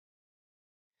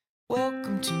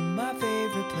Welcome to my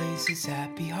favorite place, it's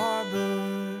Happy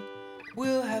Harbor.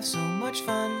 We'll have so much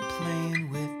fun playing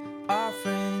with our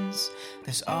friends.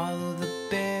 There's Arlo the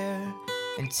bear,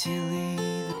 and Tilly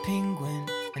the penguin,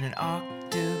 and an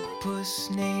octopus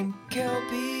named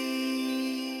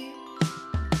Kelby.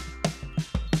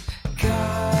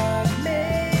 God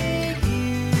made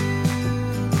you,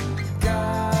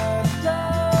 God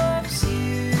loves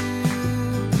you,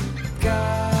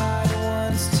 God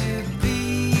wants to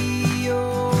be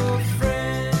your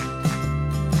friend.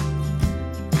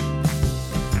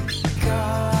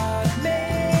 God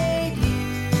made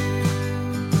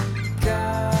you,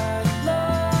 God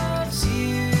loves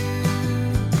you,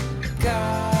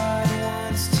 God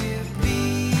wants to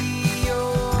be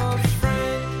your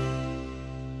friend.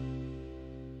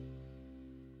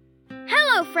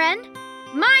 Hello, friend.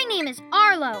 My name is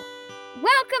Arlo.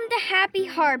 Welcome to Happy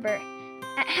Harbor.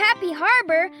 At Happy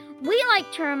Harbor, we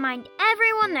like to remind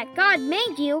everyone that God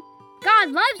made you, God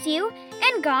loves you,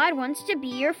 and God wants to be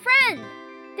your friend.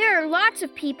 There are lots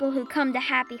of people who come to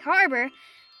Happy Harbor,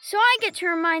 so I get to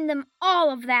remind them all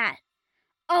of that.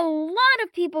 A lot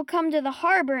of people come to the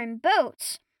harbor in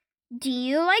boats. Do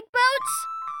you like boats?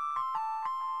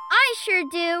 I sure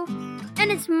do.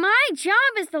 And it's my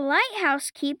job as the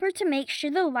lighthouse keeper to make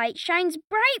sure the light shines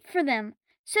bright for them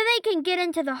so they can get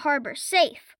into the harbor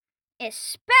safe,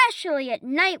 especially at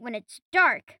night when it's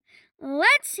dark.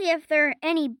 Let's see if there are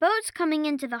any boats coming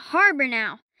into the harbor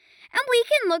now. And we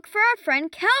can look for our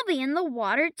friend Kelby in the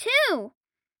water too.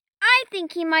 I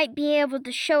think he might be able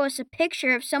to show us a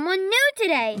picture of someone new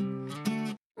today.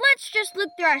 Let's just look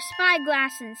through our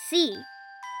spyglass and see.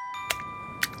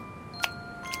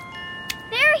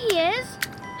 There he is.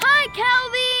 Hi,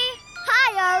 Kelby.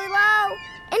 Hi, Arlo.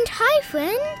 And hi,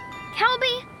 friend.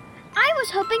 Kelby, I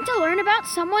was hoping to learn about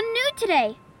someone new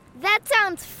today. That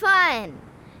sounds fun.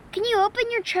 Can you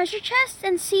open your treasure chest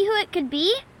and see who it could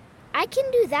be? I can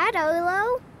do that,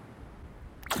 Arlo.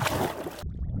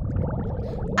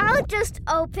 I'll just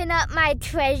open up my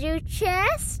treasure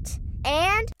chest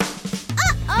and...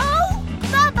 Uh-oh!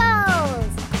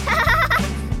 Bubbles!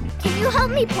 Can you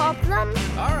help me pop them?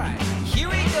 All right, here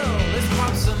we go. Let's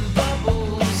pop some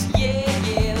bubbles. Yeah,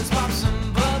 yeah, let's pop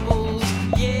some bubbles.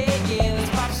 Yeah, yeah, let's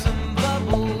pop some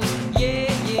bubbles.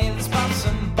 Yeah, yeah, let's pop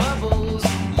some bubbles.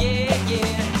 Yeah,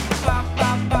 yeah. Pop,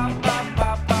 pop, pop, pop,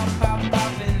 pop, pop, pop,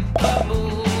 poppin'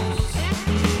 bubbles.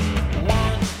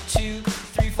 1, 2,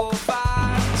 3, 4,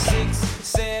 5, 6,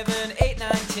 7, 8,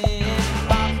 9, 10.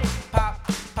 Pop, pop,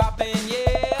 poppin',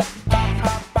 yeah. Pop,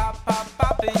 pop, pop, pop,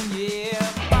 poppin', yeah.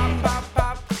 Pop, pop,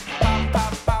 pop, pop,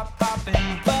 pop, pop,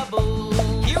 poppin'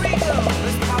 bubbles. Here we go.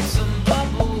 Let's pop some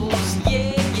bubbles.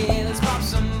 Yeah, yeah. Let's pop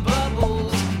some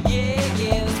bubbles. Yeah,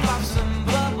 yeah. Let's pop some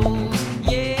bubbles.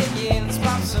 Yeah, yeah. Let's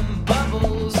pop some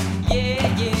bubbles.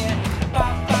 Yeah, yeah.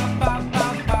 Pop, pop, pop,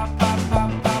 pop, pop, pop, pop,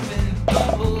 poppin'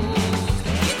 bubbles.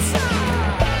 It's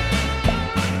time.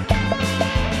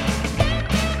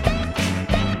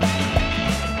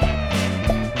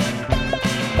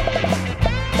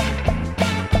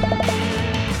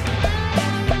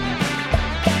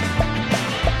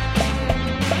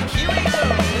 Here we go.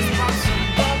 Let's pop some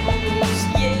bubbles.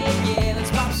 Yeah, yeah.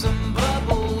 Let's pop some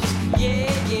bubbles.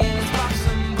 Yeah, yeah. Let's pop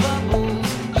some bubbles.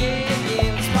 Yeah, yeah.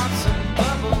 Let's pop some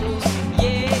bubbles.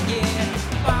 Yeah, yeah.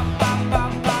 Pop, pop,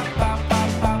 pop, pop, pop, pop,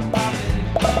 pop, poppin'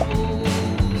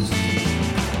 bubbles.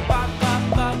 Pop, pop,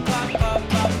 pop, pop, pop,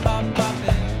 pop, pop,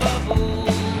 poppin'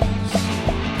 bubbles.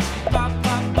 Pop,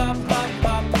 pop, pop, pop,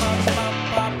 pop, pop, pop,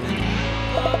 poppin'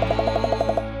 bubbles.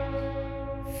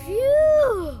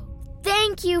 Phew!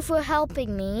 Thank you for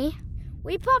helping me.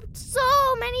 We popped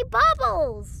so many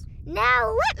bubbles.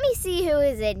 Now let me see who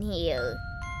is in here.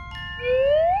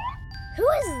 Who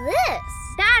is this?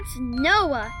 That's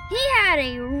Noah. He had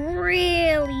a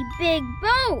really big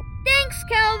boat. Thanks,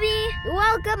 Kelby. You're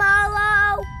welcome,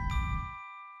 Arlo.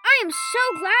 I am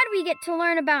so glad we get to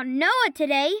learn about Noah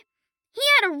today. He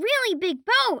had a really big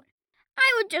boat.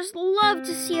 I would just love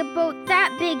to see a boat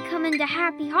that big come into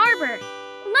Happy Harbor.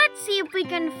 Let's see if we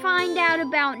can find out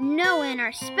about Noah in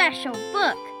our special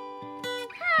book.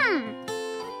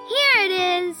 Here it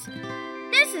is.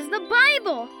 This is the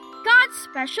Bible, God's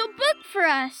special book for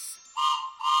us.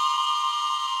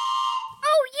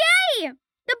 Oh, yay!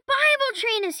 The Bible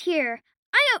train is here.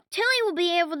 I hope Tilly will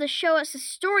be able to show us a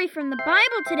story from the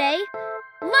Bible today.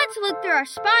 Let's look through our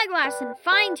spyglass and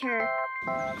find her.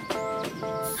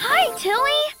 Hi,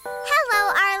 Tilly.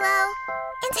 Hello, Arlo.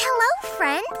 And hello,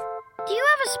 friend. Do you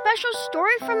have a special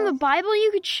story from the Bible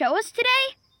you could show us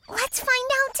today? Let's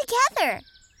find out together.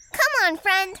 Come on,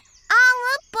 friend. All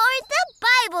aboard the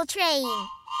Bible train.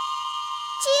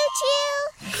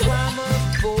 Choo-choo. Climb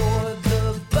aboard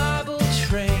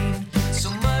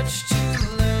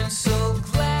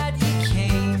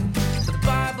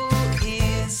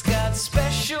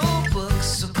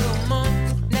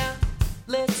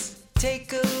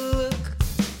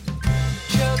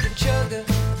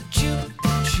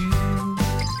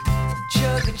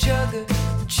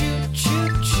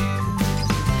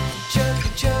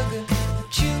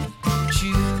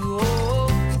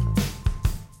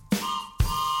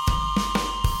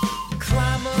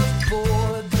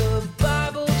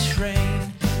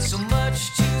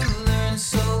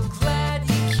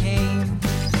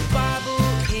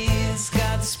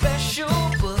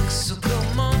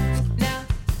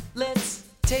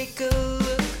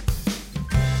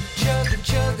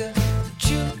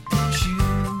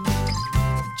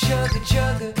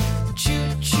chugga, choo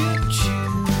choo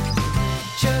choo.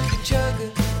 Chugga chugga,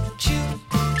 choo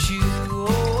choo.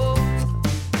 Oh.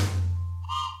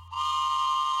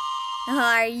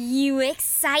 Are you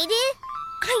excited?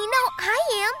 I know I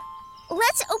am.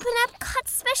 Let's open up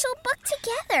God's special book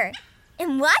together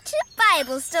and watch a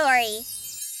Bible story.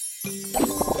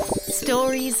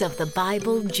 Stories of the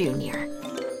Bible Junior.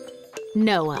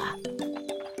 Noah.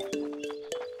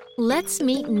 Let's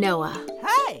meet Noah,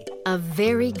 Hey! a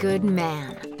very good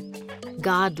man.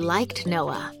 God liked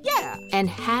Noah Yeah! and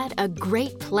had a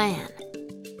great plan.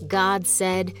 God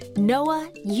said, "Noah,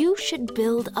 you should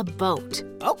build a boat,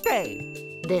 Okay.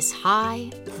 this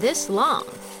high, this long,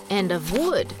 and of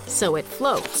wood so it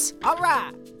floats." All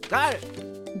right. Got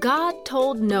it. God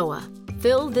told Noah,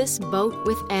 "Fill this boat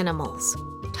with animals,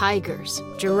 tigers,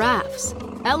 giraffes,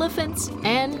 elephants,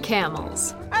 and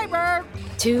camels. Hey, bird.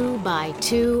 2 by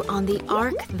 2 on the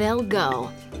ark they'll go.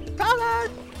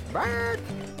 Colored. Bird.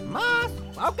 Mouse.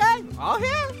 Okay. All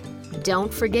here.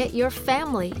 Don't forget your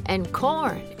family and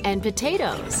corn and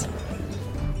potatoes."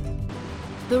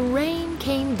 The rain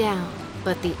came down,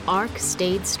 but the ark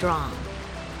stayed strong,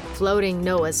 floating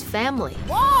Noah's family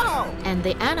Whoa! and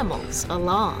the animals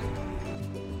along.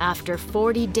 After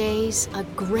 40 days, a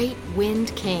great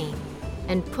wind came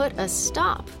and put a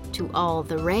stop to all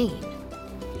the rain.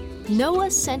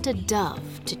 Noah sent a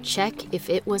dove to check if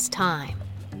it was time.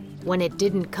 When it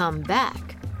didn't come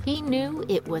back, he knew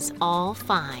it was all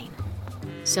fine.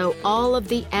 So all of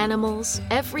the animals,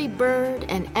 every bird,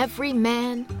 and every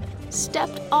man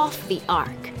stepped off the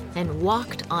ark and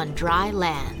walked on dry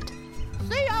land.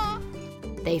 See ya!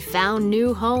 They found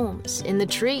new homes in the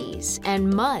trees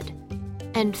and mud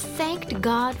and thanked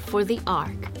God for the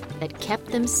ark that kept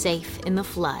them safe in the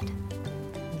flood.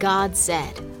 God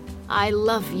said, "I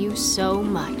love you so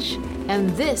much,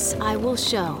 and this I will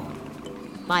show.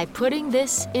 By putting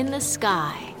this in the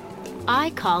sky,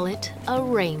 I call it a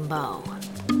rainbow."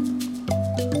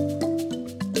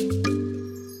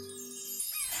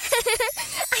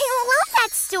 I love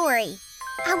that story.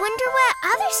 I wonder what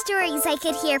other stories I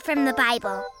could hear from the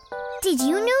Bible. Did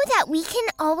you know that we can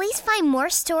always find more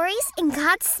stories in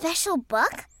God's special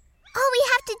book? All we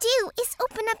have to do is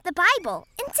open up the Bible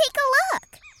and take a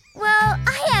look. Well,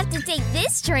 I have to take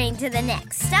this train to the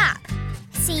next stop.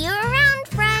 See you around,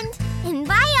 friend. And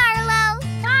bye, Arlo.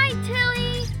 Bye,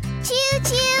 Tilly.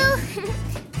 Choo-choo.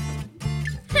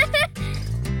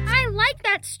 I like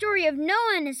that story of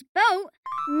Noah and his boat.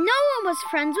 Noah was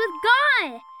friends with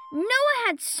God. Noah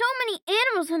had so many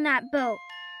animals in that boat,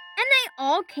 and they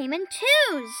all came in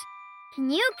twos. Can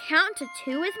you count to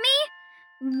 2 with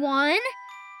me? 1,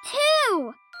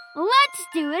 2. Let's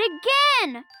do it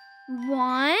again.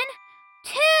 1,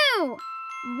 2.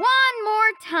 One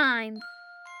more time.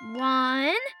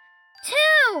 1,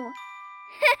 2.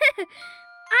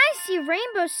 I see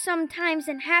rainbows sometimes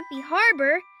in Happy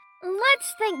Harbor.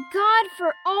 Let's thank God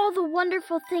for all the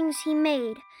wonderful things He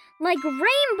made, like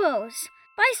rainbows,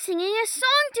 by singing a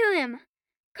song to Him.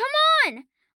 Come on,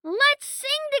 let's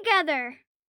sing together.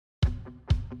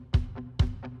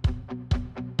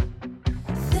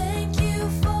 Thank you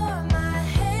for my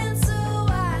hands so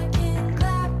I can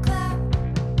clap, clap,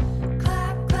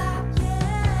 clap, clap,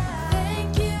 yeah.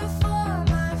 Thank you for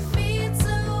my feet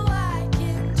so I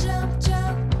can jump,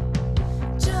 jump,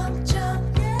 jump,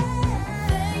 jump, yeah.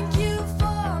 Thank you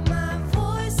for my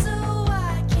voice so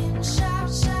I can shout,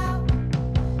 shout,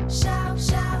 shout,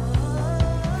 shout.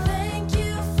 Thank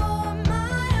you for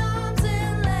my arms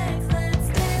and legs, let's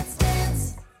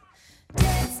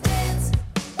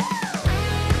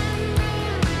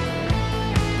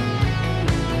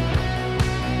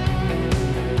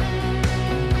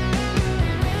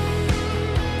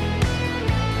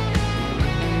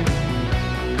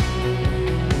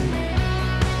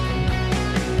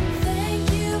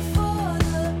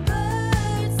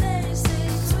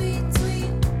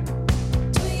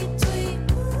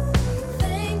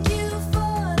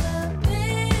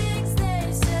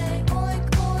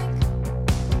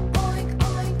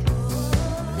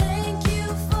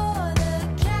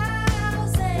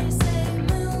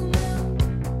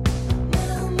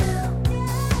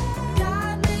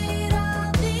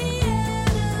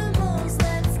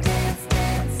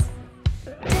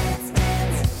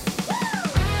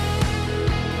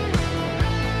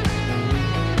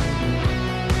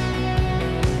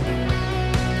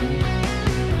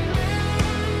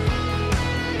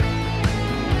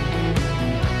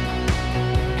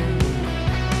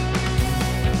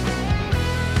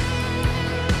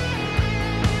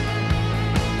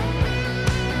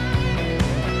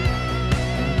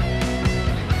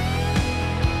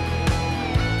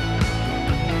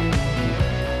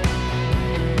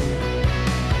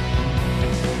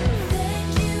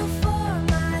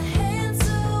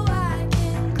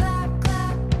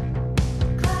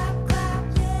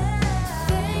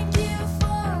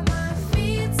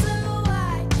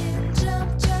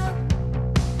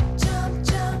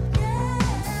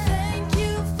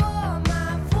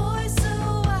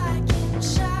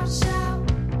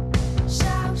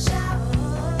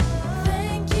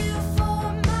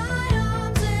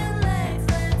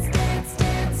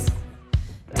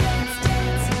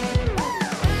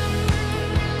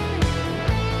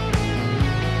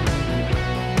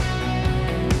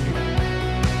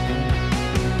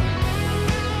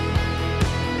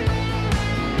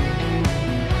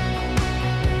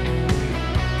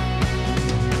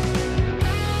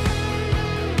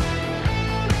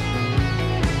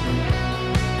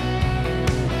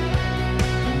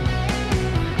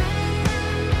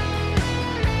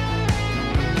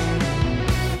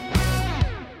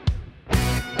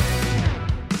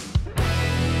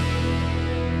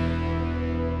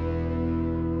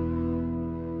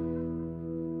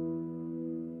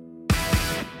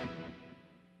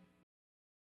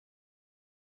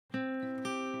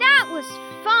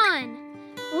was fun.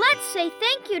 Let's say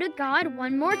thank you to God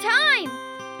one more time.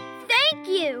 Thank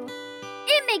you.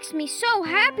 It makes me so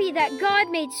happy that God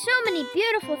made so many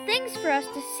beautiful things for us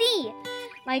to see,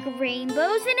 like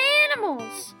rainbows and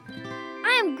animals.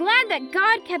 I am glad that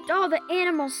God kept all the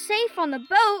animals safe on the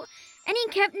boat, and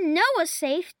He kept Noah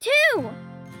safe too.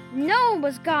 Noah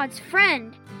was God's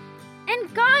friend,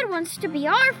 and God wants to be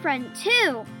our friend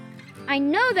too. I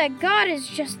know that God is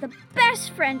just the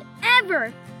best friend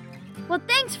ever. Well,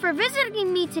 thanks for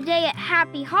visiting me today at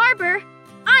Happy Harbor.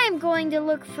 I am going to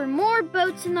look for more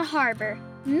boats in the harbor.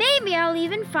 Maybe I'll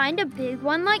even find a big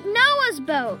one like Noah's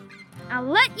boat. I'll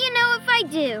let you know if I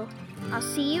do. I'll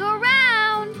see you around.